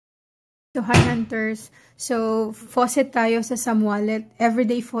So, hi hunters. So, Faucet tayo sa Sam Wallet.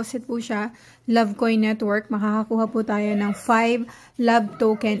 Everyday Faucet po siya. Love Coin Network. Makakakuha po tayo ng 5 Love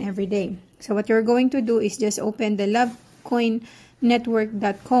Token everyday. So, what you're going to do is just open the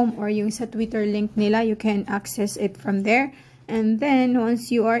lovecoinnetwork.com or yung sa Twitter link nila. You can access it from there. And then,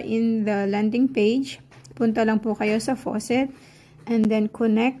 once you are in the landing page, punta lang po kayo sa Faucet. And then,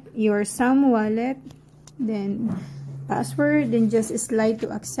 connect your Sam Wallet. Then, password. Then, just slide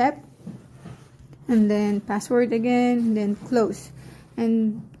to accept. And then password again, then close.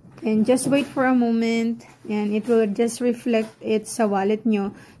 And just wait for a moment and it will just reflect it sa wallet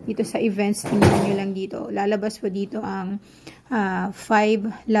nyo dito sa events. Tingnan nyo lang dito. Lalabas po dito ang 5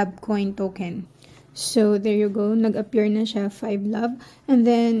 love coin token. So there you go, nag-appear na siya 5 love. And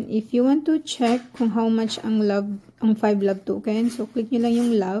then if you want to check kung how much ang 5 love token, so click nyo lang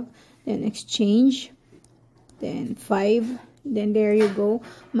yung love, then exchange, then 5. Then, there you go.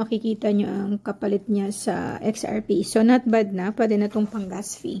 Makikita nyo ang kapalit niya sa XRP. So, not bad na. Pwede na itong pang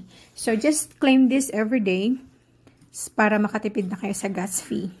gas fee. So, just claim this every day para makatipid na kayo sa gas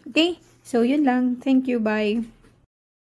fee. Okay? So, yun lang. Thank you. Bye.